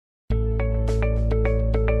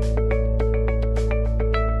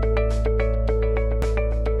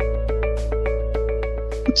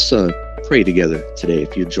Let's pray together today,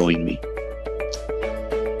 if you join me.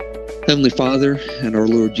 Heavenly Father and our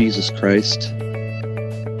Lord Jesus Christ,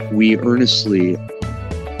 we earnestly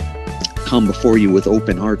come before you with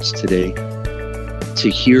open hearts today to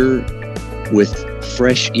hear with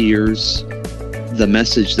fresh ears the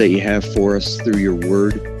message that you have for us through your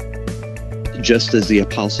word. Just as the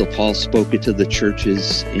Apostle Paul spoke it to the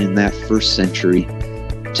churches in that first century,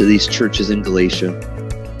 to these churches in Galatia,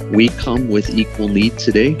 we come with equal need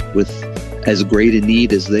today, with as great a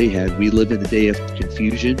need as they had. We live in a day of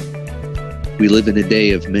confusion. We live in a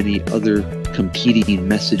day of many other competing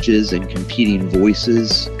messages and competing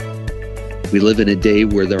voices. We live in a day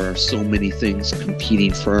where there are so many things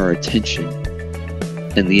competing for our attention.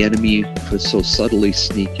 And the enemy could so subtly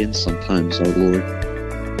sneak in sometimes, our Lord,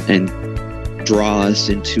 and draw us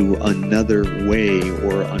into another way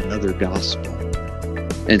or another gospel.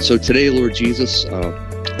 And so today, Lord Jesus,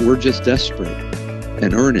 we're just desperate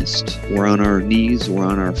and earnest. We're on our knees, we're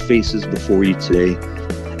on our faces before you today,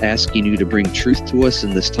 asking you to bring truth to us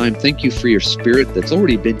in this time. Thank you for your spirit that's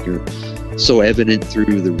already been here, so evident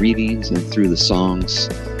through the readings and through the songs.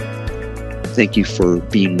 Thank you for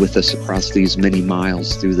being with us across these many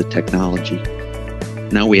miles through the technology.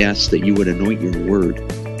 Now we ask that you would anoint your word,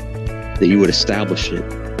 that you would establish it.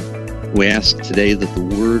 We ask today that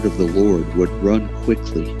the word of the Lord would run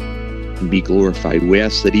quickly and be glorified. We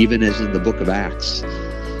ask that even as in the book of Acts,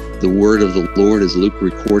 the word of the Lord, as Luke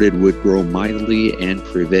recorded, would grow mightily and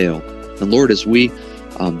prevail. And Lord, as we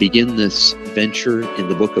begin this venture in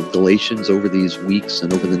the book of Galatians over these weeks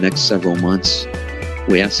and over the next several months,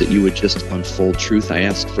 we ask that you would just unfold truth. I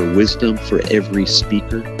ask for wisdom for every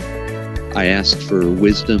speaker. I ask for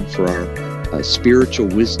wisdom for our spiritual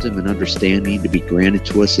wisdom and understanding to be granted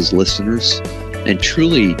to us as listeners, and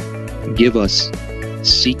truly give us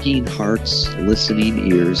seeking hearts,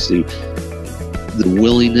 listening ears, the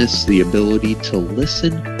willingness, the ability to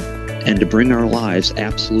listen and to bring our lives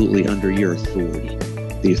absolutely under your authority,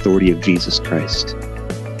 the authority of Jesus Christ,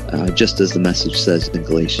 just as the message says in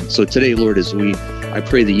Galatians. So today, Lord, I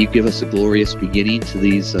pray that you give us a glorious beginning to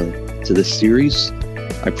this series.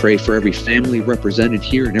 I pray for every family represented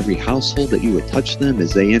here and every household that you would touch them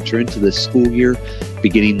as they enter into this school year,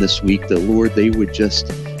 beginning this week, that, Lord, they would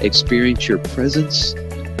just experience your presence,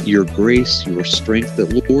 your grace, your strength,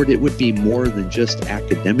 that, Lord, it would be more than just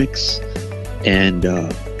academics and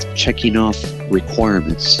checking off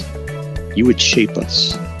requirements. You would shape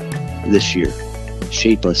us this year,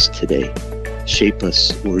 shape us today, shape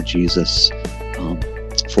us, Lord Jesus,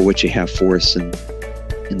 for what you have for us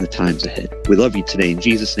in the times ahead. We love you today. In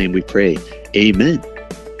Jesus' name we pray. Amen.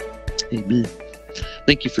 Amen.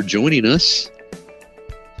 Thank you for joining us.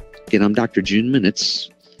 Again, I'm Dr. Juneman. It's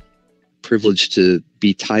a privilege to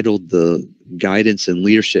be titled the Guidance and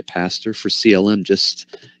Leadership Pastor for CLM,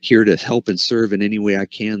 just here to help and serve in any way I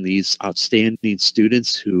can these outstanding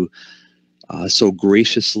students who so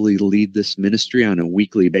graciously lead this ministry on a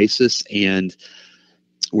weekly basis. And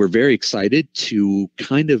we're very excited to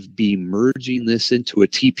kind of be merging this into a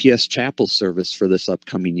TPS chapel service for this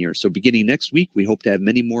upcoming year. So beginning next week, we hope to have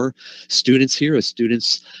many more students here, as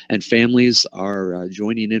students and families are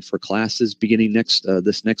joining in for classes beginning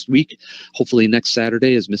this next week. Hopefully next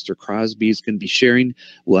Saturday, as Mr. Crosby is going to be sharing,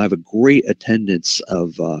 we'll have a great attendance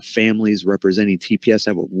of families representing TPS.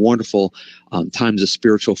 Have a wonderful times of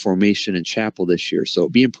spiritual formation in chapel this year. So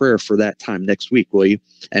be in prayer for that time next week, will you?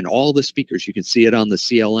 And all the speakers, you can see it on the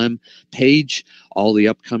CLM page, all the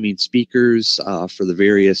upcoming speakers for the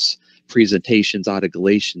various presentations out of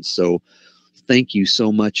Galatians. So thank you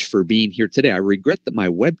so much for being here today. I regret that my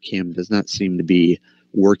webcam does not seem to be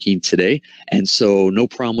working today, and so no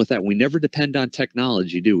problem with that. We never depend on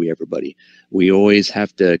technology, do we, everybody? We always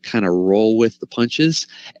have to kind of roll with the punches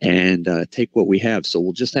and take what we have. So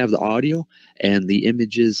we'll just have the audio and the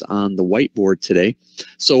images on the whiteboard today.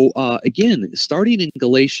 So again, starting in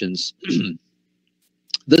Galatians,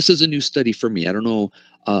 this is a new study for me. I don't know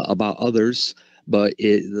about others, but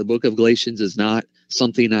the book of Galatians is not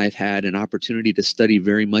something I've had an opportunity to study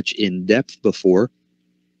very much in depth before.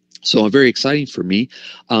 So very exciting for me.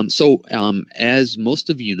 As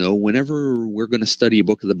most of you know, whenever we're going to study a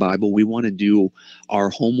book of the Bible, we want to do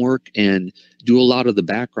our homework and do a lot of the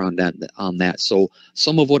background on that. So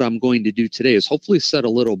some of what I'm going to do today is hopefully set a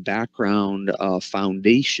little background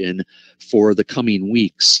foundation for the coming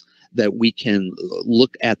weeks, that we can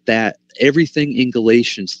look at that, everything in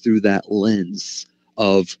Galatians through that lens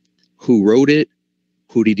of who wrote it,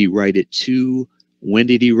 who did he write it to, when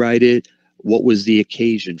did he write it, what was the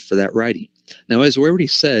occasion for that writing. Now, as we already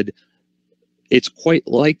said, it's quite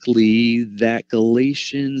likely that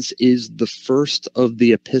Galatians is the first of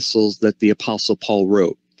the epistles that the Apostle Paul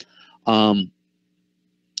wrote.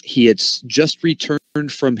 He had just returned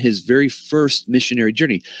from his very first missionary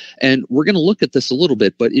journey. And we're going to look at this a little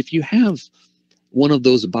bit, but if you have one of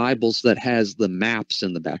those Bibles that has the maps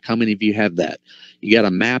in the back, how many of you have that? You got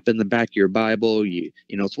a map in the back of your Bible. You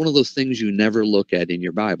know, it's one of those things you never look at in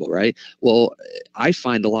your Bible, right? Well, I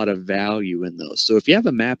find a lot of value in those. So if you have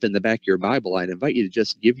a map in the back of your Bible, I'd invite you to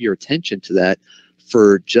just give your attention to that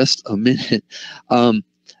for just a minute.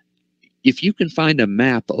 If you can find a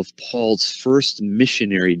map of Paul's first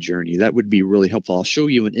missionary journey, that would be really helpful. I'll show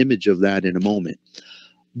you an image of that in a moment.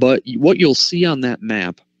 But what you'll see on that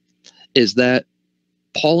map is that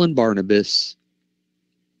Paul and Barnabas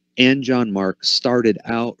and John Mark started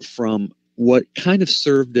out from what kind of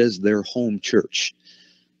served as their home church.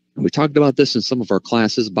 We talked about this in some of our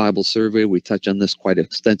classes, Bible survey. We touch on this quite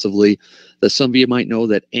extensively. That some of you might know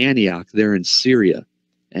that Antioch, there in Syria,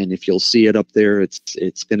 and if you'll see it up there,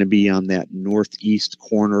 it's going to be on that northeast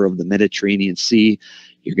corner of the Mediterranean Sea.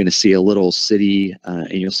 You're going to see a little city,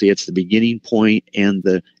 and you'll see it's the beginning point and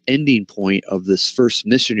the ending point of this first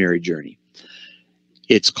missionary journey.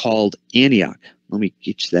 It's called Antioch. Let me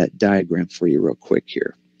get you that diagram for you real quick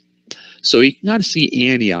here. So you can kind of see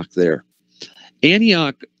Antioch there.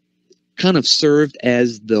 Antioch kind of served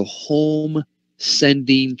as the home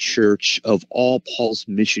sending church of all Paul's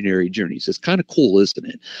missionary journeys. It's kind of cool, isn't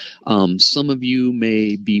it? Some of you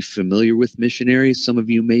may be familiar with missionaries. Some of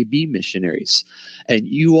you may be missionaries. And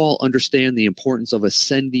you all understand the importance of a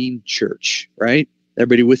sending church, right?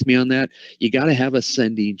 Everybody with me on that? You got to have a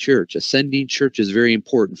sending church. A sending church is very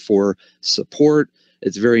important for support.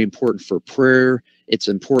 It's very important for prayer. It's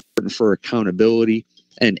important for accountability.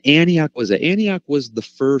 And Antioch was the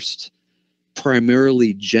first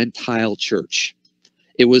primarily Gentile church.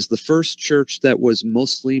 It was the first church that was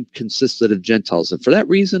mostly consisted of Gentiles. And for that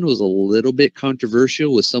reason, it was a little bit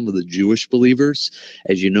controversial with some of the Jewish believers.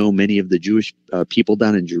 As you know, many of the Jewish people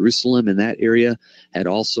down in Jerusalem in that area had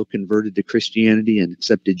also converted to Christianity and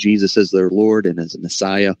accepted Jesus as their Lord and as a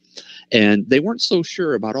Messiah. And they weren't so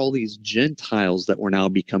sure about all these Gentiles that were now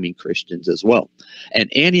becoming Christians as well.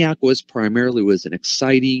 And Antioch was an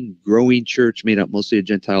exciting, growing church made up mostly of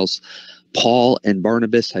Gentiles. Paul and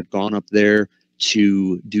Barnabas had gone up there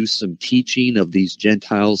to do some teaching of these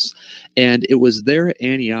Gentiles. And it was there at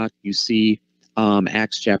Antioch, you see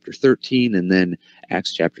Acts chapter 13 and then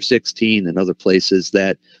Acts chapter 16 and other places,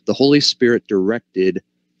 that the Holy Spirit directed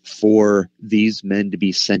for these men to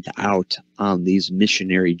be sent out on these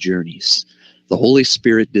missionary journeys. The Holy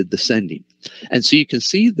Spirit did the sending. And so you can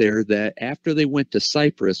see there that after they went to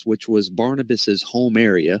Cyprus, which was Barnabas's home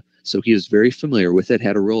area, so he was very familiar with it,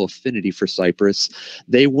 had a real affinity for Cyprus,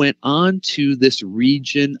 they went on to this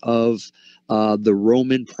region of the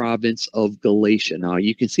Roman province of Galatia. Now,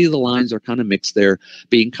 you can see the lines are kind of mixed there,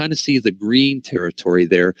 but you can kind of see the green territory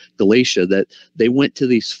there, Galatia, that they went to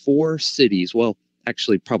these 4 cities, well,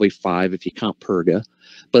 actually probably 5 if you count Perga,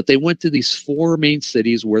 but they went to these 4 main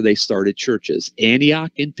cities where they started churches: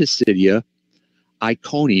 Antioch in Pisidia,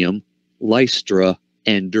 Iconium, Lystra,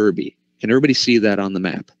 and Derbe. Can everybody see that on the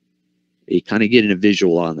map? You kind of get a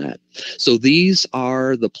visual on that. So these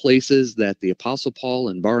are the places that the Apostle Paul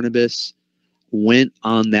and Barnabas went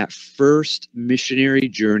on that first missionary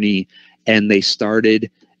journey, and they started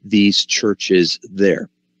these churches there.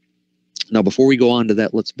 Now, before we go on to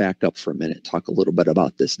that, let's back up for a minute, talk a little bit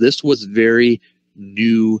about this. This was very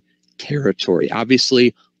new territory.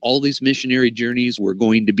 Obviously, all these missionary journeys were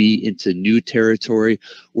going to be into new territory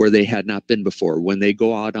where they had not been before. When they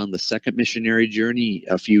go out on the second missionary journey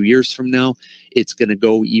a few years from now, it's going to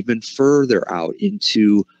go even further out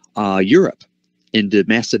into Europe, into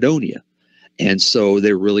Macedonia. And so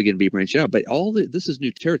they're really going to be branching out. But this is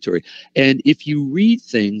new territory. And if you read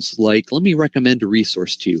things like, let me recommend a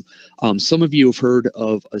resource to you. Some of you have heard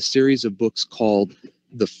of a series of books called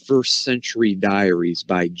The First Century Diaries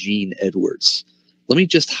by Gene Edwards. Let me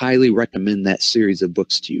just highly recommend that series of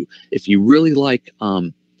books to you. If you really like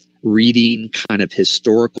reading kind of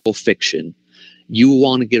historical fiction, you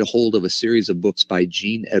want to get a hold of a series of books by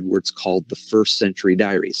Gene Edwards called The First Century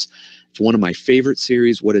Diaries. It's one of my favorite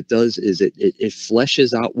series. What it does is it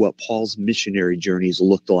fleshes out what Paul's missionary journeys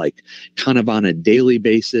looked like, kind of on a daily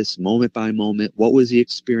basis, moment by moment. What was he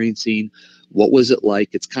experiencing? What was it like?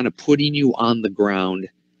 It's kind of putting you on the ground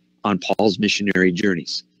on Paul's missionary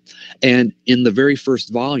journeys. And in the very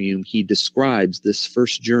first volume, he describes this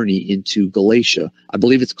first journey into Galatia. I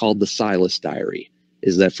believe it's called the Silas Diary,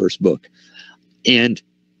 is that first book. And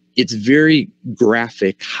it's very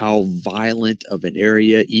graphic how violent of an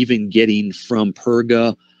area, even getting from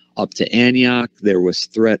Perga up to Antioch, there was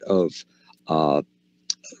threat of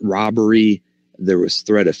robbery. There was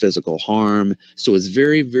threat of physical harm. So it's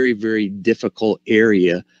very, very, very difficult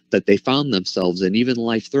area that they found themselves in, even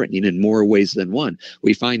life-threatening in more ways than one.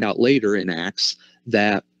 We find out later in Acts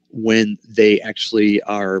that when they actually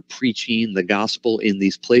are preaching the gospel in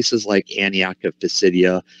these places like Antioch of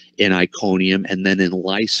Pisidia, in Iconium, and then in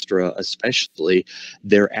Lystra especially,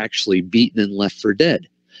 they're actually beaten and left for dead.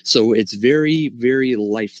 So it's very, very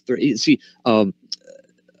life-threatening. See,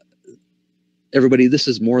 everybody, this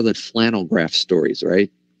is more than flannel graph stories,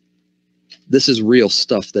 right? This is real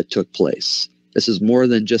stuff that took place. This is more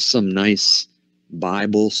than just some nice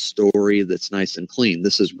Bible story that's nice and clean.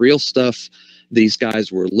 This is real stuff. These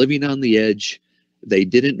guys were living on the edge. They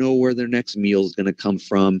didn't know where their next meal is going to come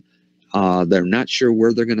from. They're not sure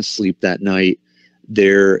where they're going to sleep that night.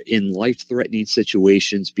 They're in life-threatening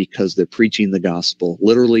situations because they're preaching the gospel,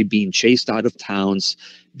 literally being chased out of towns,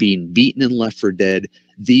 being beaten and left for dead.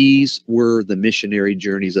 These were the missionary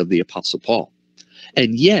journeys of the Apostle Paul.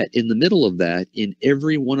 And yet, in the middle of that, in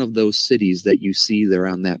every one of those cities that you see there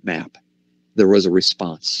on that map, there was a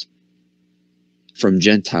response from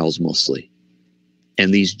Gentiles mostly.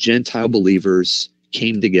 And these Gentile believers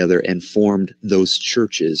came together and formed those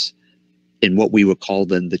churches in what we would call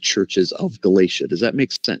then the churches of Galatia. Does that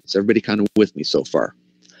make sense? Everybody kind of with me so far?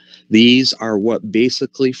 These are what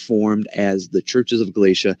basically formed as the churches of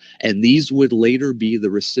Galatia, and these would later be the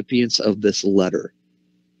recipients of this letter.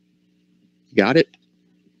 Got it?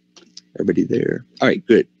 Everybody there? All right,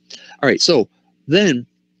 good. All right, so then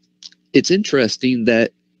it's interesting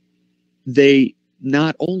that they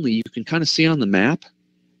not only, you can kind of see on the map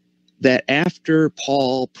that after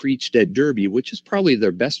Paul preached at Derbe, which is probably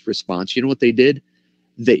their best response, you know what they did?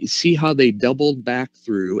 They see how they doubled back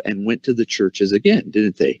through and went to the churches again,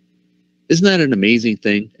 didn't they? Isn't that an amazing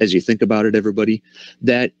thing as you think about it, everybody?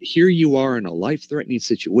 That here you are in a life-threatening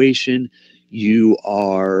situation. You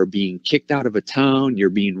are being kicked out of a town. You're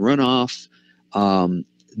being run off.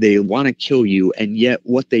 They want to kill you. And yet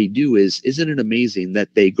what they do is, isn't it amazing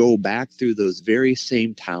that they go back through those very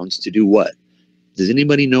same towns to do what? Does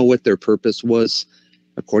anybody know what their purpose was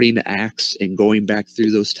according to Acts in going back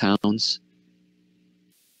through those towns?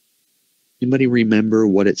 Anybody remember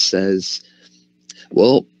what it says?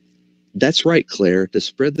 Well, that's right, Claire, to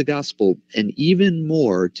spread the gospel, and even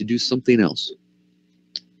more to do something else.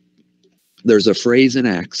 There's a phrase in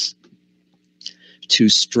Acts, to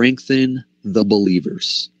strengthen the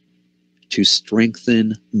believers. To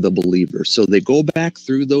strengthen the believers. So they go back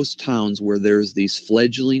through those towns where there's these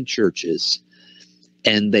fledgling churches,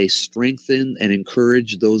 and they strengthen and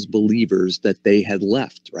encourage those believers that they had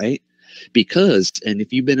left, right? Because, and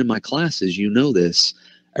if you've been in my classes, you know this,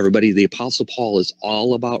 everybody, the Apostle Paul is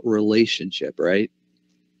all about relationship, right?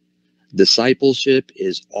 Discipleship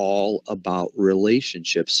is all about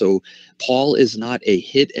relationship. So Paul is not a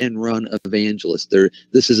hit and run evangelist.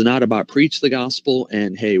 This is not about preach the gospel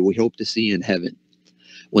and, hey, we hope to see you in heaven.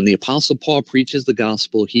 When the Apostle Paul preaches the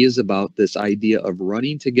gospel, he is about this idea of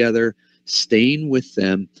running together, staying with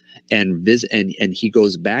them, and he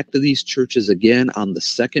goes back to these churches again on the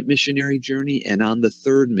second missionary journey and on the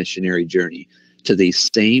third missionary journey to these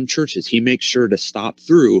same churches. He makes sure to stop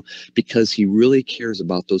through because he really cares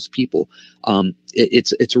about those people.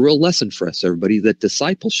 It's a real lesson for us, everybody, that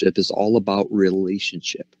discipleship is all about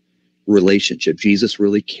relationship. Jesus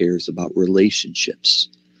really cares about relationships.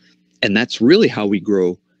 And that's really how we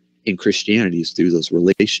grow in Christianity, is through those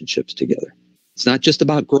relationships together. It's not just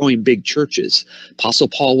about growing big churches. Apostle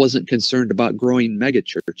Paul wasn't concerned about growing mega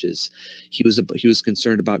churches. He was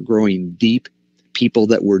concerned about growing deep people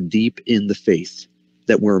that were deep in the faith,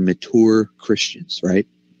 that were mature Christians, right?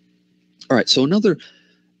 All right, so another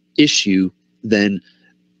issue then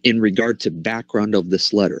in regard to background of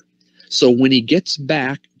this letter. So when he gets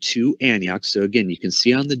back to Antioch, so again, you can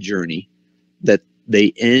see on the journey that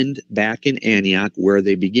they end back in Antioch where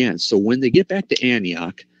they began. So when they get back to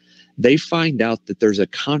Antioch, they find out that there's a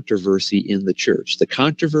controversy in the church. The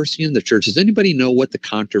controversy in the church, does anybody know what the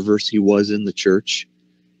controversy was in the church?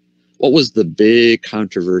 What was the big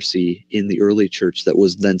controversy in the early church that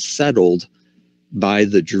was then settled by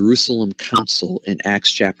the Jerusalem Council in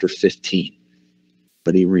Acts chapter 15?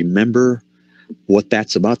 But you remember what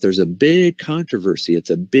that's about? There's a big controversy. It's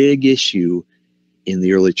a big issue in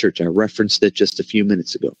the early church. I referenced it just a few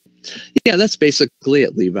minutes ago. Yeah, that's basically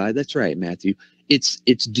it, Levi. That's right, Matthew. It's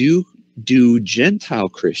do Gentile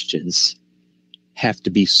Christians have to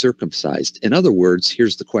be circumcised? In other words,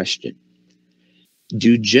 here's the question.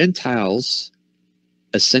 Do Gentiles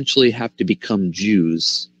essentially have to become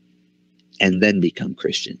Jews and then become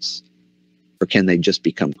Christians? Or can they just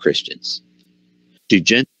become Christians? Do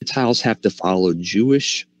Gentiles have to follow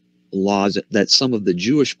Jewish laws that some of the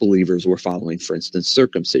Jewish believers were following, for instance,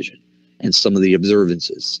 circumcision and some of the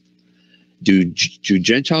observances. Do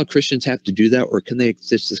Gentile Christians have to do that, or can they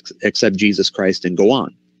just accept Jesus Christ and go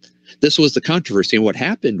on? This was the controversy. And what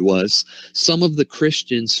happened was some of the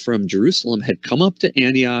Christians from Jerusalem had come up to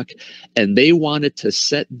Antioch, and they wanted to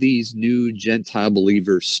set these new Gentile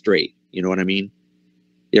believers straight. You know what I mean?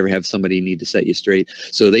 You ever have somebody need to set you straight?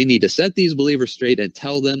 So they need to set these believers straight and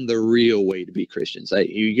tell them the real way to be Christians.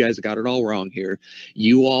 You guys got it all wrong here.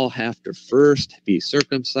 You all have to first be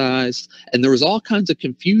circumcised. And there was all kinds of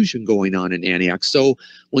confusion going on in Antioch. So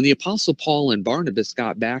when the Apostle Paul and Barnabas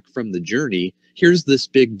got back from the journey, here's this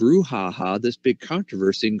big brouhaha, this big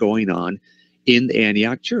controversy going on in the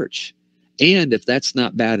Antioch church. And if that's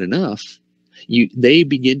not bad enough, they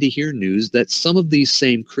begin to hear news that some of these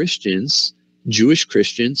same Christians, Jewish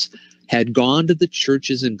Christians, had gone to the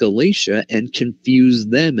churches in Galatia and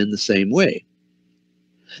confused them in the same way.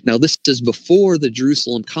 Now, this is before the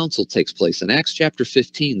Jerusalem Council takes place. In Acts chapter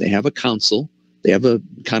 15, they have a council. They have a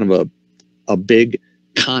kind of a big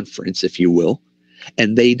conference, if you will,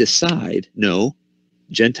 and they decide, no,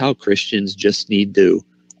 Gentile Christians just need to,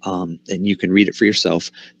 and you can read it for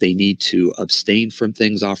yourself, they need to abstain from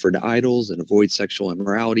things offered to idols and avoid sexual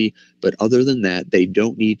immorality. But other than that, they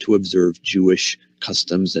don't need to observe Jewish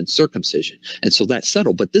customs and circumcision. And so that's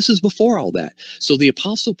settled. But this is before all that. So the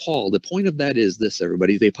Apostle Paul, the point of that is this,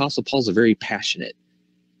 everybody. The Apostle Paul's a very passionate.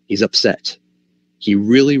 He's upset. He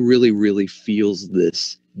really, really, really feels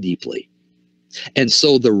this deeply. And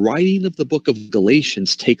so the writing of the book of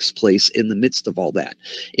Galatians takes place in the midst of all that.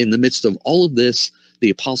 In the midst of all of this, the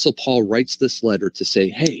Apostle Paul writes this letter to say,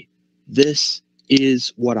 hey, this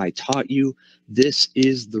is what I taught you. This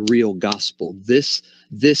is the real gospel. This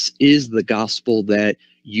is the gospel that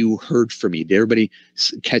you heard from me. Did everybody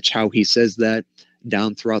catch how he says that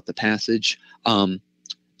down throughout the passage?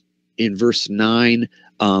 In verse 9,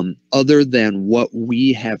 other than what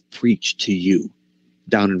we have preached to you.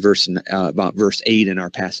 Down in about verse 8 in our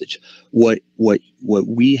passage, what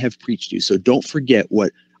we have preached to you. So don't forget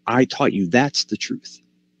what I taught you. That's the truth.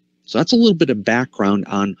 So that's a little bit of background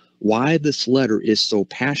on why this letter is so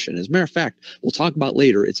passionate. As a matter of fact, we'll talk about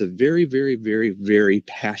later, it's a very, very, very, very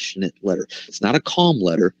passionate letter. It's not a calm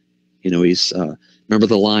letter. You know, he's, remember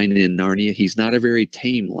the line in Narnia? He's not a very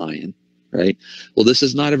tame lion, right? Well, this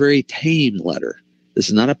is not a very tame letter. This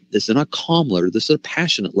is not a calm letter. This is a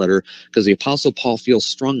passionate letter because the Apostle Paul feels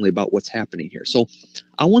strongly about what's happening here. So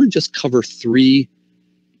I want to just cover 3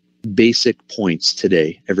 basic points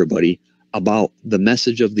today, everybody, about the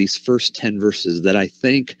message of these first 10 verses that I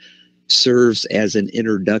think serves as an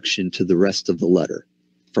introduction to the rest of the letter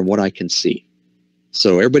from what I can see.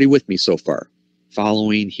 So everybody with me so far?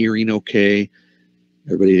 Following, hearing okay?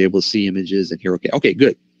 Everybody able to see images and hear okay? Okay,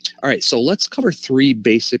 good. All right, so let's cover 3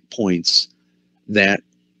 basic points that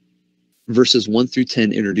verses 1 through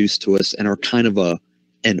 10 introduce to us and are kind of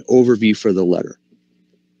an overview for the letter.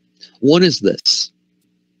 One is this.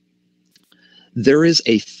 There is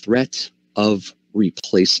a threat of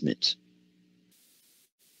replacement.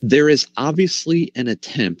 There is obviously an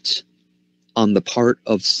attempt on the part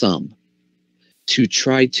of some to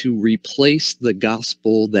try to replace the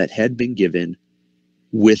gospel that had been given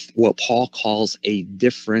with what Paul calls a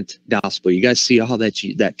different gospel. You guys see how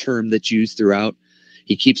that term that's used throughout?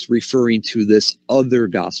 He keeps referring to this other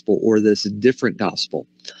gospel or this different gospel.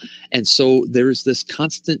 And so there's this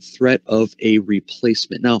constant threat of a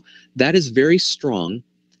replacement. Now, that is very strong.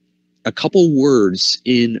 A couple words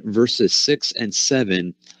in verses 6 and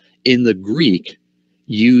 7 in the Greek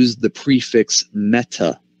use the prefix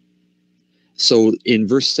meta. So in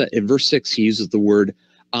verse 6, he uses the word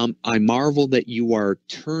I marvel that you are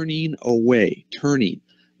turning away,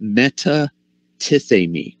 meta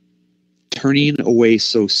tithemi, turning away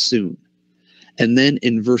so soon. And then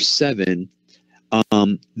in verse 7,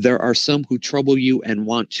 there are some who trouble you and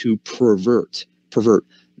want to pervert,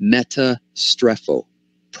 meta strepho,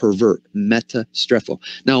 meta strepho.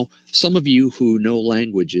 Now, some of you who know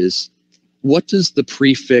languages, what does the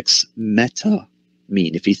prefix meta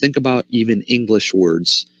mean? If you think about even English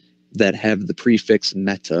words that have the prefix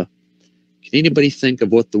meta, can anybody think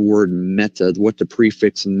of what the word meta, what the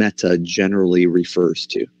prefix meta generally refers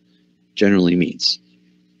to, generally means?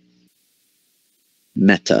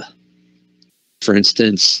 Meta. For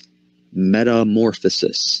instance,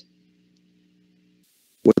 metamorphosis.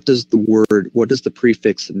 What does the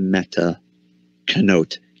prefix meta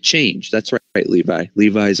connote? Change. That's right, Levi.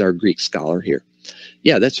 Levi's our Greek scholar here.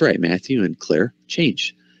 Yeah, that's right, Matthew and Claire.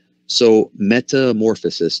 Change. So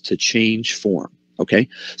metamorphosis, to change form. Okay.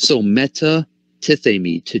 So meta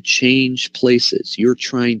tithemi, to change places. You're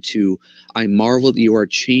trying to, I marvel that you are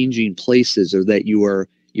changing places, or that you're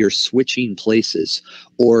switching places.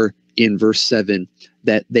 Or in verse 7,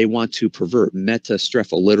 that they want to pervert, meta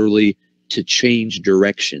strepho, literally to change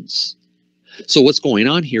directions. So what's going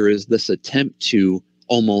on here is this attempt to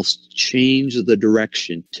almost change the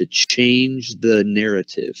direction, to change the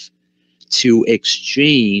narrative, to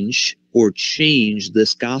exchange or change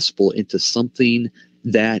this gospel into something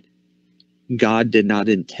that God did not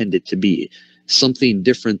intend it to be, something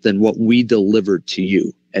different than what we delivered to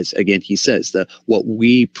you. As again, he says that what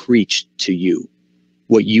we preached to you,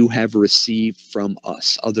 what you have received from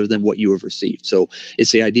us, other than what you have received. So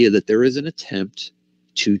it's the idea that there is an attempt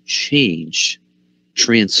to change,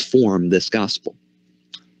 transform this gospel.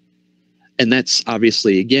 And that's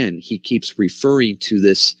obviously, again, he keeps referring to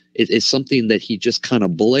this. It's something that he just kind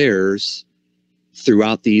of blares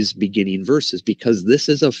throughout these beginning verses, because this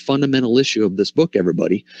is a fundamental issue of this book,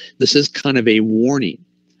 everybody. This is kind of a warning.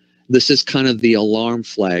 This is kind of the alarm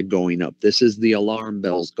flag going up. This is the alarm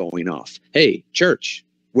bells going off. Hey, church,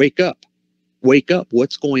 wake up. Wake up.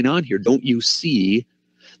 What's going on here? Don't you see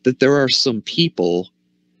that there are some people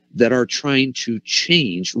that are trying to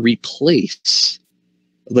change, replace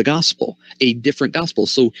the gospel, a different gospel?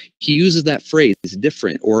 So he uses that phrase,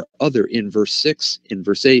 different or other, in verse 6, in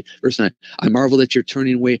verse 8, verse 9. I marvel that you're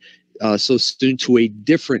turning away so soon to a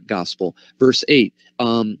different gospel. Verse 8,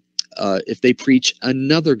 if they preach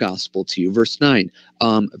another gospel to you. Verse 9,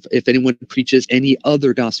 if anyone preaches any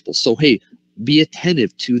other gospel. So, hey, be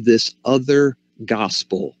attentive to this other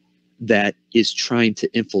gospel that is trying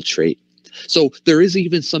to infiltrate. So there is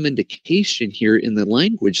even some indication here in the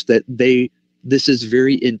language that this is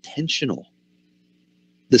very intentional.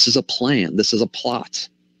 This is a plan. This is a plot.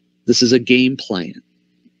 This is a game plan.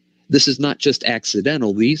 This is not just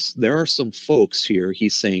accidental. There are some folks here,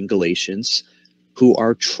 he's saying, Galatians, who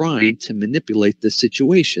are trying to manipulate this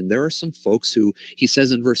situation. There are some folks who, he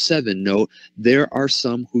says in verse 7, note, there are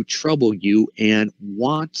some who trouble you and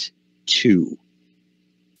want to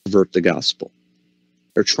pervert the gospel.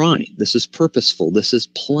 They're trying. This is purposeful. This is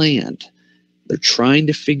planned. They're trying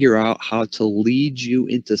to figure out how to lead you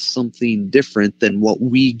into something different than what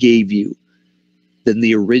we gave you, than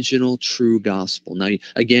the original true gospel. Now,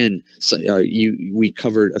 again, we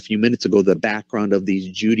covered a few minutes ago the background of these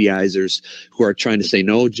Judaizers who are trying to say,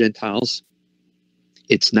 no, Gentiles,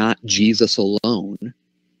 it's not Jesus alone.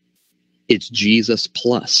 It's Jesus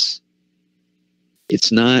plus.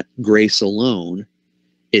 It's not grace alone.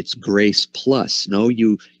 It's grace plus. No,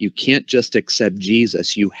 you can't just accept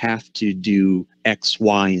Jesus. You have to do X,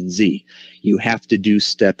 Y, and Z. You have to do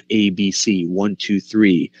step A, B, C, 1, 2,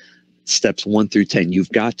 3, steps 1 through 10.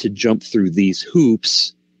 You've got to jump through these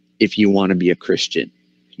hoops if you want to be a Christian.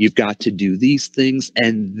 You've got to do these things,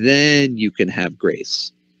 and then you can have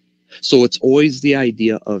grace. So it's always the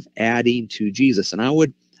idea of adding to Jesus. And I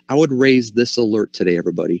would raise this alert today,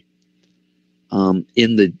 everybody.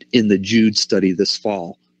 In the Jude study this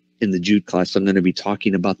fall, in the Jude class, I'm going to be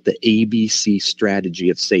talking about the ABC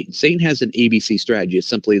strategy of Satan. Satan has an ABC strategy. It's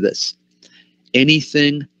simply this: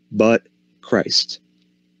 anything but Christ.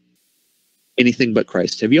 Anything but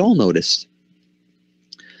Christ. Have you all noticed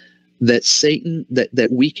that Satan, that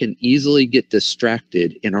we can easily get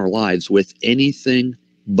distracted in our lives with anything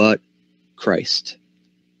but Christ?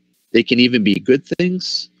 They can even be good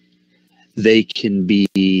things. They can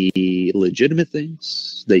be legitimate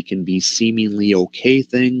things. They can be seemingly okay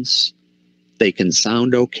things. They can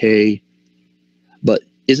sound okay. But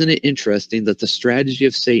isn't it interesting that the strategy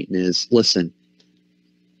of Satan is, listen,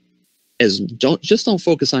 don't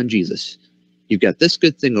focus on Jesus. You've got this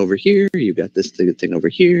good thing over here. You've got this good thing over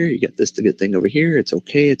here. You got this good thing over here. It's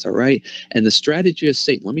okay. It's all right. And the strategy of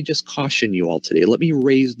Satan, let me just caution you all today. Let me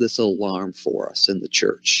raise this alarm for us in the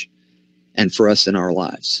church and for us in our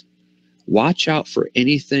lives. Watch out for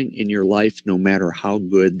anything in your life, no matter how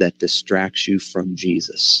good, that distracts you from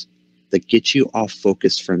Jesus, that gets you off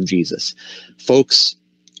focus from Jesus. Folks,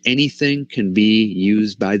 anything can be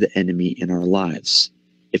used by the enemy in our lives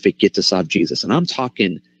if it gets us off Jesus. And I'm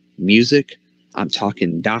talking music, I'm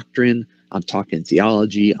talking doctrine, I'm talking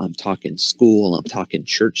theology, I'm talking school, I'm talking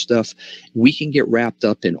church stuff. We can get wrapped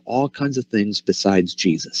up in all kinds of things besides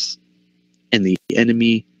Jesus. And the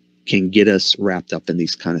enemy can get us wrapped up in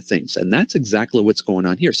these kind of things. And that's exactly what's going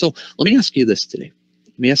on here. So let me ask you this today.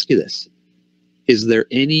 Let me ask you this. Is there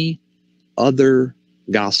any other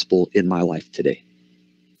gospel in my life today?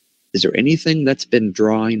 Is there anything that's been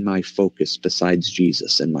drawing my focus besides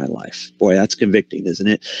Jesus in my life? Boy, that's convicting, isn't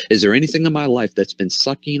it? Is there anything in my life that's been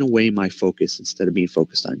sucking away my focus instead of being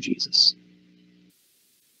focused on Jesus?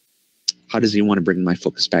 How does he want to bring my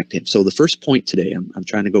focus back to him? So the first point today, I'm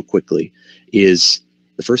trying to go quickly, is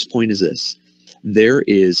the first point is this. There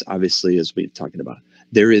is, obviously, as we've talking about,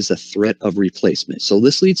 there is a threat of replacement. So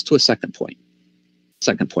this leads to a second point.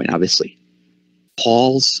 Second point, obviously.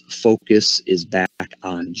 Paul's focus is back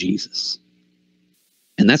on Jesus.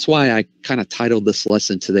 And that's why I kind of titled this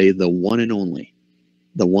lesson today, The One and Only.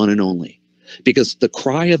 The One and Only. Because the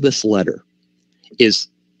cry of this letter is,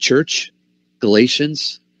 church,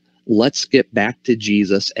 Galatians, let's get back to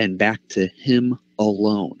Jesus and back to him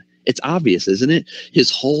alone. It's obvious, isn't it?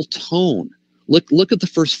 His whole tone. Look at the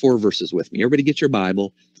first 4 verses with me. Everybody get your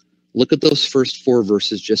Bible. Look at those first 4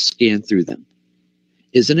 verses. Just scan through them.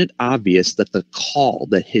 Isn't it obvious that the call,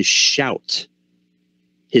 that his shout,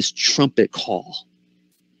 his trumpet call,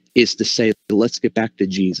 is to say, let's get back to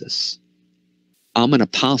Jesus. I'm an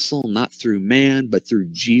apostle, not through man, but through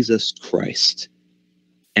Jesus Christ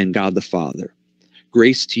and God the Father.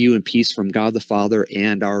 Grace to you and peace from God the Father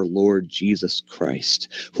and our Lord Jesus Christ,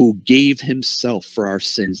 who gave himself for our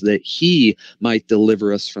sins, that he might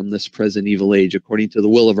deliver us from this present evil age, according to the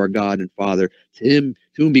will of our God and Father. To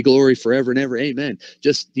whom be glory forever and ever. Amen.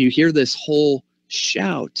 Just, you hear this whole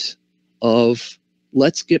shout of,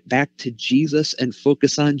 let's get back to Jesus and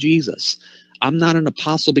focus on Jesus. I'm not an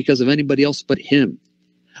apostle because of anybody else but him.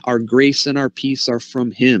 Our grace and our peace are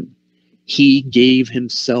from him. He gave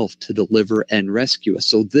himself to deliver and rescue us.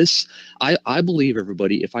 So this, I believe,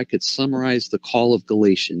 everybody, if I could summarize the call of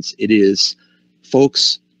Galatians, it is,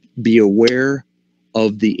 folks, be aware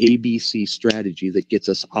of the ABC strategy that gets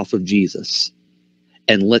us off of Jesus.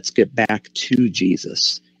 And let's get back to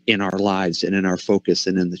Jesus in our lives and in our focus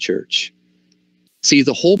and in the church. See,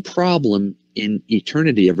 the whole problem in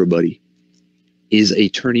eternity, everybody, is a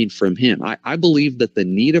turning from him. I believe that the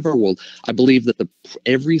need of our world, I believe that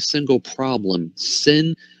every single problem,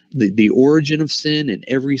 sin, the origin of sin and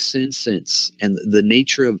every sin since, and the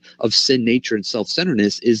nature of sin nature and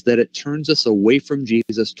self-centeredness is that it turns us away from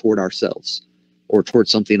Jesus toward ourselves or toward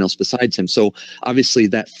something else besides him. So obviously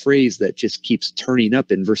that phrase that just keeps turning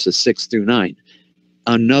up in verses 6 through 9,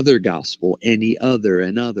 another gospel, any other,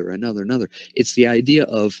 another. It's the idea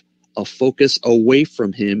of a focus away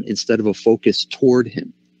from him instead of a focus toward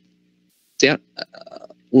him. See,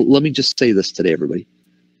 let me just say this today, everybody.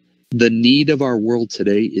 The need of our world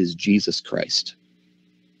today is Jesus Christ.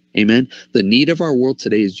 Amen. The need of our world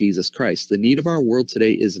today is Jesus Christ. The need of our world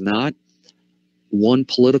today is not one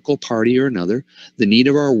political party or another. The need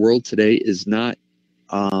of our world today is not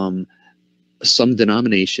some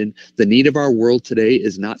denomination. The need of our world today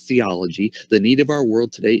is not theology. The need of our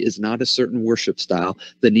world today is not a certain worship style.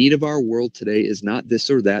 The need of our world today is not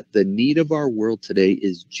this or that. The need of our world today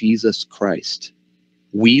is Jesus Christ.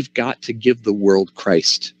 We've got to give the world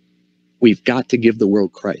Christ. We've got to give the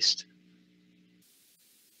world Christ.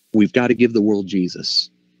 We've got to give the world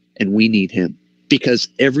Jesus, and we need him, because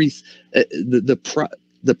the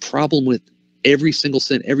problem with every single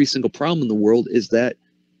sin, every single problem in the world is that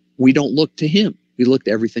we don't look to him. We look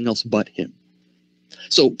to everything else but him.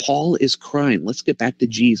 So Paul is crying, let's get back to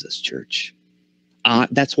Jesus, church.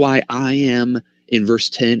 That's why I am, in verse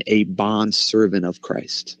 10, a bondservant of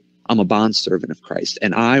Christ. I'm a bondservant of Christ.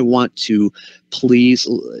 And I want to please,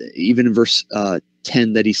 even in verse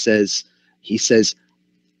 10 that he says,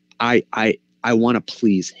 I want to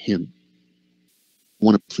please him. I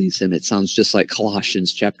want to please him. It sounds just like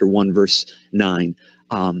Colossians chapter 1, verse 9.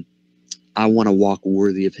 I want to walk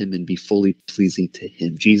worthy of him and be fully pleasing to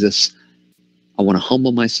him. Jesus, I want to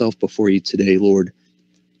humble myself before you today, Lord.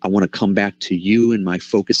 I want to come back to you and my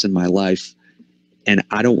focus in my life. And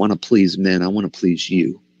I don't want to please men. I want to please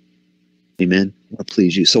you. Amen. I want to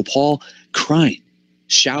please you. So Paul crying,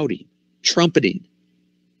 shouting, trumpeting,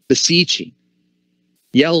 beseeching,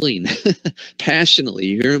 yelling passionately.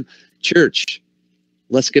 You hear him? Church,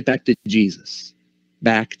 let's get back to Jesus.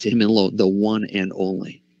 Back to him alone, the one and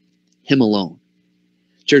only. Him alone.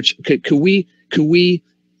 Church, could we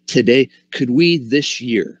today, could we this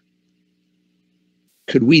year,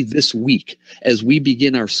 could we this week, as we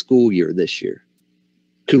begin our school year this year,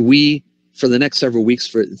 could we, for the next several weeks,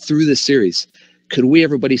 through this series, could we,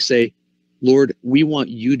 everybody, say, Lord, we want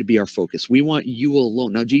you to be our focus. We want you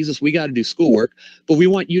alone. Now, Jesus, we got to do schoolwork, but we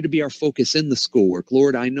want you to be our focus in the schoolwork.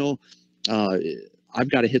 Lord, I know I've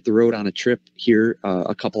got to hit the road on a trip here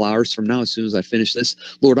a couple hours from now as soon as I finish this.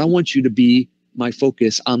 Lord, I want you to be my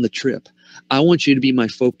focus on the trip. I want you to be my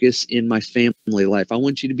focus in my family life. I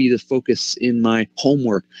want you to be the focus in my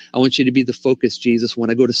homework. I want you to be the focus, Jesus, when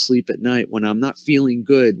I go to sleep at night, when I'm not feeling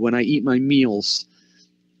good, when I eat my meals,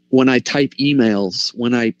 when I type emails,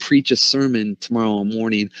 when I preach a sermon tomorrow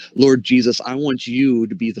morning. Lord Jesus, I want you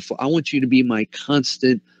to be I want you to be my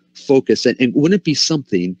constant focus. And wouldn't it be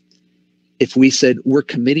something if we said, we're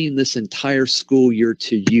committing this entire school year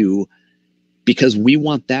to you because we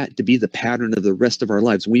want that to be the pattern of the rest of our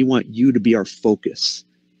lives. We want you to be our focus,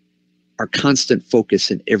 our constant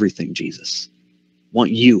focus in everything, Jesus.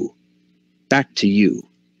 Want you, back to you.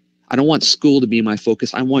 I don't want school to be my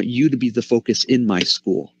focus. I want you to be the focus in my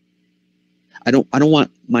school. I don't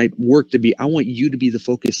want my work to be, I want you to be the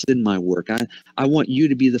focus in my work. I want you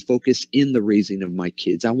to be the focus in the raising of my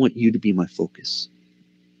kids. I want you to be my focus.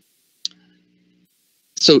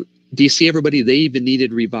 So do you see, everybody? They even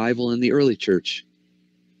needed revival in the early church.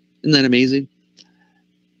 Isn't that amazing?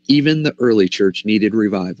 Even the early church needed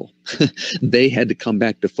revival. They had to come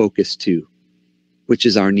back to focus too, which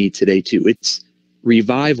is our need today too. It's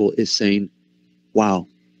revival is saying, wow,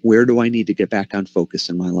 where do I need to get back on focus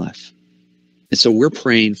in my life? And so we're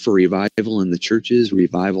praying for revival in the churches,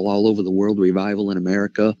 revival all over the world, revival in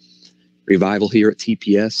America, revival here at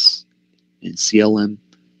TPS and CLM,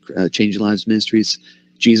 Changing Lives Ministries.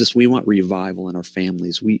 Jesus, we want revival in our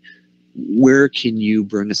families. Where can you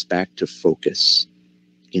bring us back to focus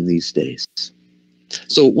in these days?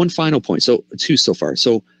 So one final point. So two so far.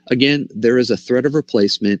 So again, there is a threat of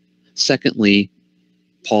replacement. Secondly,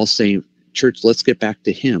 Paul's saying, church, let's get back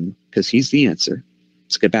to him because he's the answer.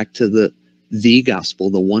 Let's get back to the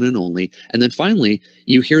gospel, the one and only. And then finally,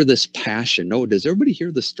 you hear this passion. Oh, does everybody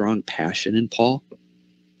hear the strong passion in Paul?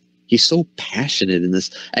 He's so passionate in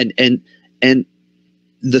this. And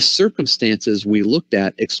the circumstances we looked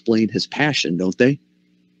at explain his passion, don't they?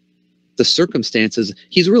 The circumstances,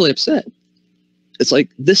 he's really upset. It's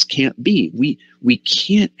like, this can't be. We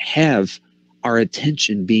can't have our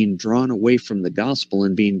attention being drawn away from the gospel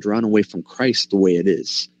and being drawn away from Christ the way it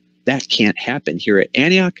is. That can't happen here at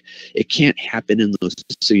Antioch. It can't happen in those.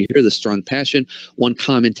 So you hear the strong passion. One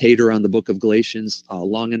commentator on the book of Galatians,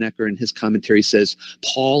 Longenecker, in his commentary says,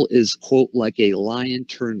 Paul is, quote, like a lion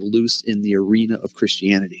turned loose in the arena of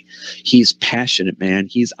Christianity. He's passionate, man.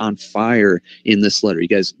 He's on fire in this letter. You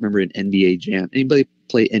guys remember in NBA Jam? Anybody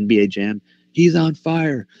play NBA Jam? He's on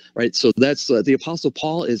fire, right? So that's the Apostle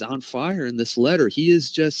Paul is on fire in this letter. He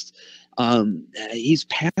is just... he's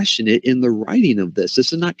passionate in the writing of this.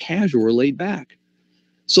 This is not casual or laid back.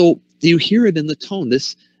 So you hear it in the tone.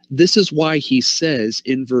 This is why he says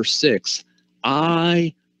in verse 6,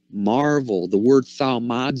 I marvel. The word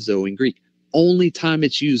thaumazo in Greek, only time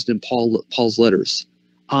it's used in Paul's letters.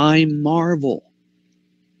 I marvel.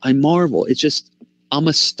 I marvel. It's just, I'm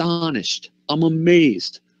astonished. I'm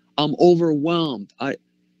amazed. I'm overwhelmed.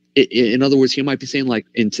 In other words, he might be saying, like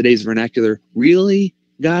in today's vernacular, really,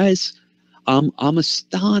 guys? I'm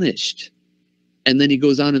astonished. And then he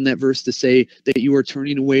goes on in that verse to say that you are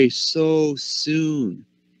turning away so soon.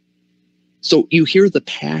 So you hear the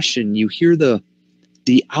passion, you hear the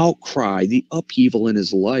outcry, the upheaval in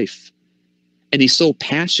his life. And he's so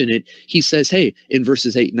passionate, he says, hey, in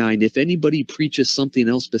verses 8 and 9, if anybody preaches something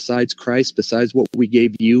else besides Christ, besides what we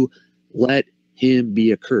gave you, let him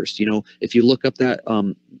be accursed. You know, if you look up that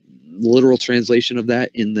literal translation of that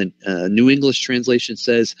in the New English translation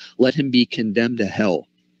says, let him be condemned to hell.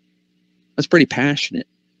 That's pretty passionate.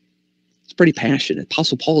 It's pretty passionate.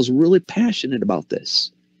 Apostle Paul is really passionate about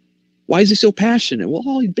this. Why is he so passionate? Well,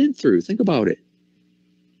 all he'd been through, think about it.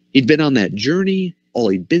 He'd been on that journey, all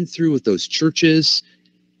he'd been through with those churches.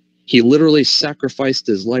 He literally sacrificed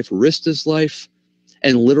his life, risked his life,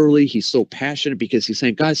 and literally he's so passionate because he's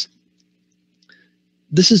saying, guys,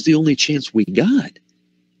 this is the only chance we got.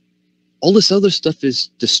 All this other stuff is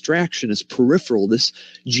distraction, is peripheral. This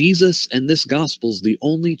Jesus and this gospel is the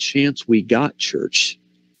only chance we got, church.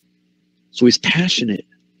 So he's passionate.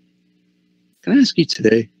 Can I ask you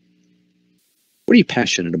today, what are you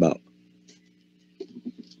passionate about?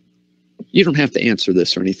 You don't have to answer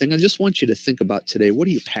this or anything. I just want you to think about today, what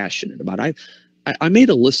are you passionate about? I made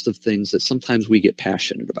a list of things that sometimes we get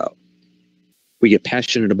passionate about. We get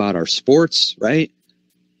passionate about our sports, right?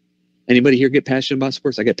 Anybody here get passionate about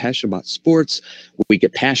sports? I get passionate about sports. We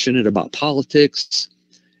get passionate about politics.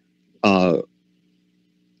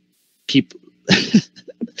 People,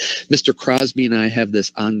 Mr. Crosby and I have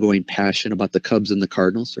this ongoing passion about the Cubs and the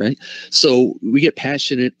Cardinals, right? So we get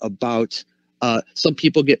passionate about, some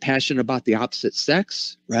people get passionate about the opposite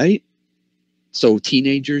sex, right? So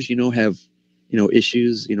teenagers, have,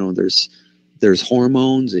 issues, there's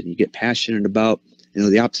hormones and you get passionate about,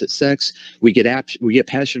 the opposite sex. We get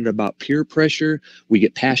passionate about peer pressure. We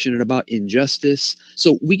get passionate about injustice.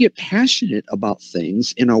 So we get passionate about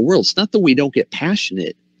things in our world. It's not that we don't get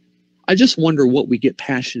passionate. I just wonder what we get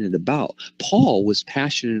passionate about. Paul was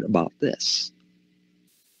passionate about this.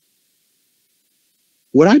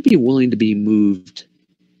 Would I be willing to be moved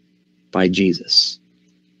by Jesus?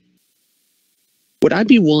 Would I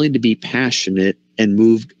be willing to be passionate and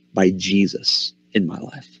moved by Jesus in my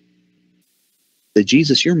life? That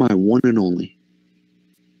Jesus, you're my one and only.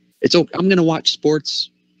 It's okay. I'm going to watch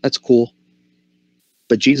sports. That's cool.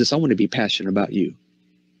 But Jesus, I want to be passionate about you.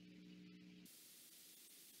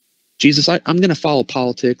 Jesus, I'm going to follow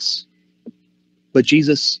politics. But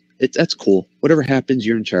Jesus, that's cool. Whatever happens,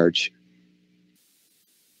 you're in charge.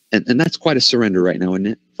 And that's quite a surrender right now, isn't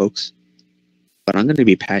it, folks? But I'm going to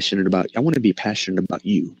be passionate I want to be passionate about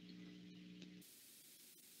you.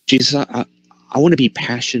 Jesus, I want to be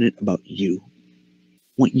passionate about you.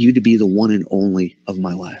 I want you to be the one and only of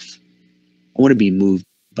my life. I want to be moved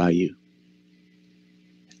by you.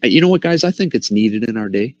 You know what, guys? I think it's needed in our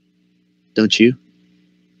day. Don't you?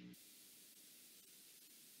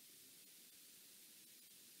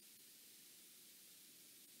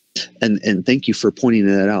 And thank you for pointing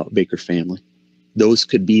that out, Baker family. Those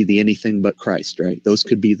could be the anything but Christ, right? Those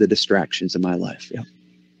could be the distractions in my life. Yeah,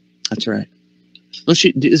 that's right.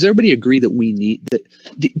 Does everybody agree that we need that?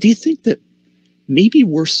 Do you think that maybe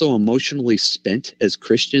we're so emotionally spent as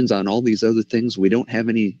Christians on all these other things, we don't have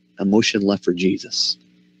any emotion left for Jesus?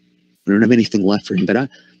 We don't have anything left for him. But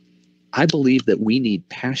I believe that we need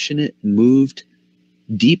passionate, moved,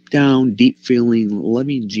 deep down, deep feeling,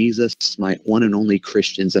 loving Jesus, my one and only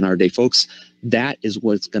Christians in our day. Folks, that is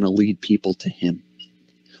what's going to lead people to him.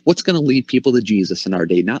 What's going to lead people to Jesus in our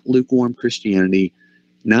day? Not lukewarm Christianity,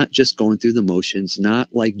 not just going through the motions,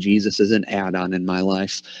 not like Jesus is an add-on in my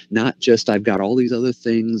life, not just I've got all these other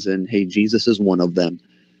things and hey, Jesus is one of them.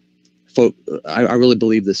 Folks, I really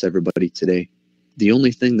believe this, everybody, today. The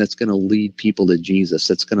only thing that's going to lead people to Jesus,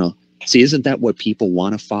 that's going to, see, isn't that what people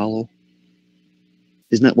want to follow?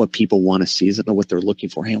 Isn't that what people want to see? Isn't that what they're looking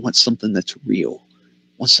for? Hey, I want something that's real.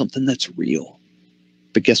 I want something that's real.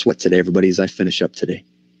 But guess what today, everybody, as I finish up today?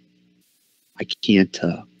 I can't,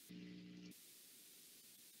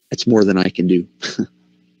 it's more than I can do.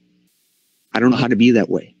 I don't know how to be that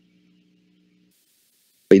way.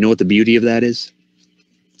 But you know what the beauty of that is?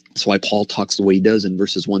 That's why Paul talks the way he does in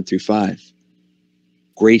verses 1-5.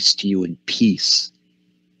 Grace to you and peace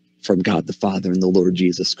from God the Father and the Lord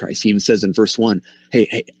Jesus Christ. He even says in verse 1,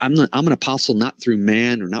 hey, I'm an apostle not through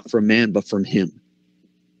man or not from man, but from him.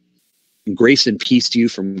 And grace and peace to you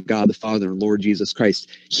from God the Father and Lord Jesus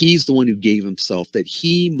Christ. He's the one who gave himself that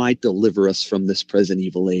he might deliver us from this present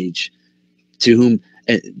evil age, to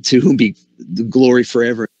whom be the glory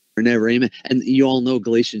forever and ever. Amen. And you all know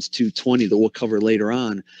Galatians 2:20 that we'll cover later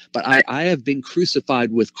on. But I have been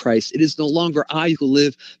crucified with Christ. It is no longer I who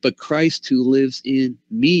live, but Christ who lives in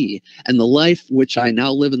me. And the life which I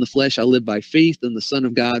now live in the flesh, I live by faith in the Son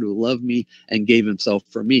of God who loved me and gave himself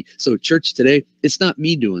for me. So church today, it's not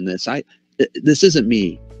me doing this. This isn't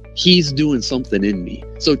me. He's doing something in me.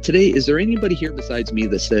 So today, is there anybody here besides me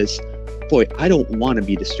that says, boy, I don't want to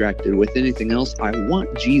be distracted with anything else. I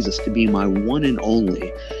want Jesus to be my one and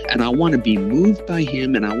only. And I want to be moved by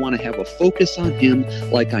him, and I want to have a focus on him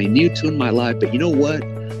like I need to in my life. But you know what?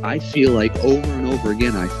 I feel like over and over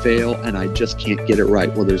again I fail and I just can't get it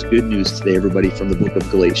right. Well, there's good news today, everybody, from the book of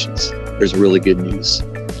Galatians. There's really good news.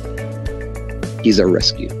 He's our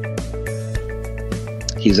rescue.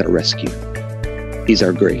 He's our rescue. He's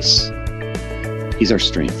our grace. He's our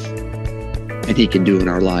strength. And he can do in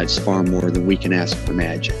our lives far more than we can ask or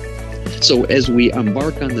imagine. So as we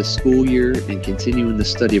embark on the school year and continue in the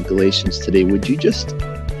study of Galatians today, would you just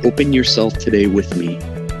open yourself today with me?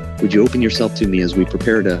 Would you open yourself to me as we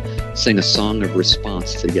prepare to sing a song of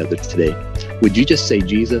response together today? Would you just say,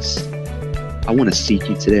 Jesus, I want to seek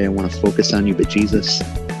you today. I want to focus on you, but Jesus,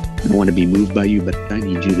 I want to be moved by you, but I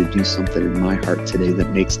need you to do something in my heart today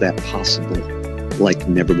that makes that possible like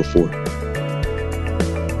never before.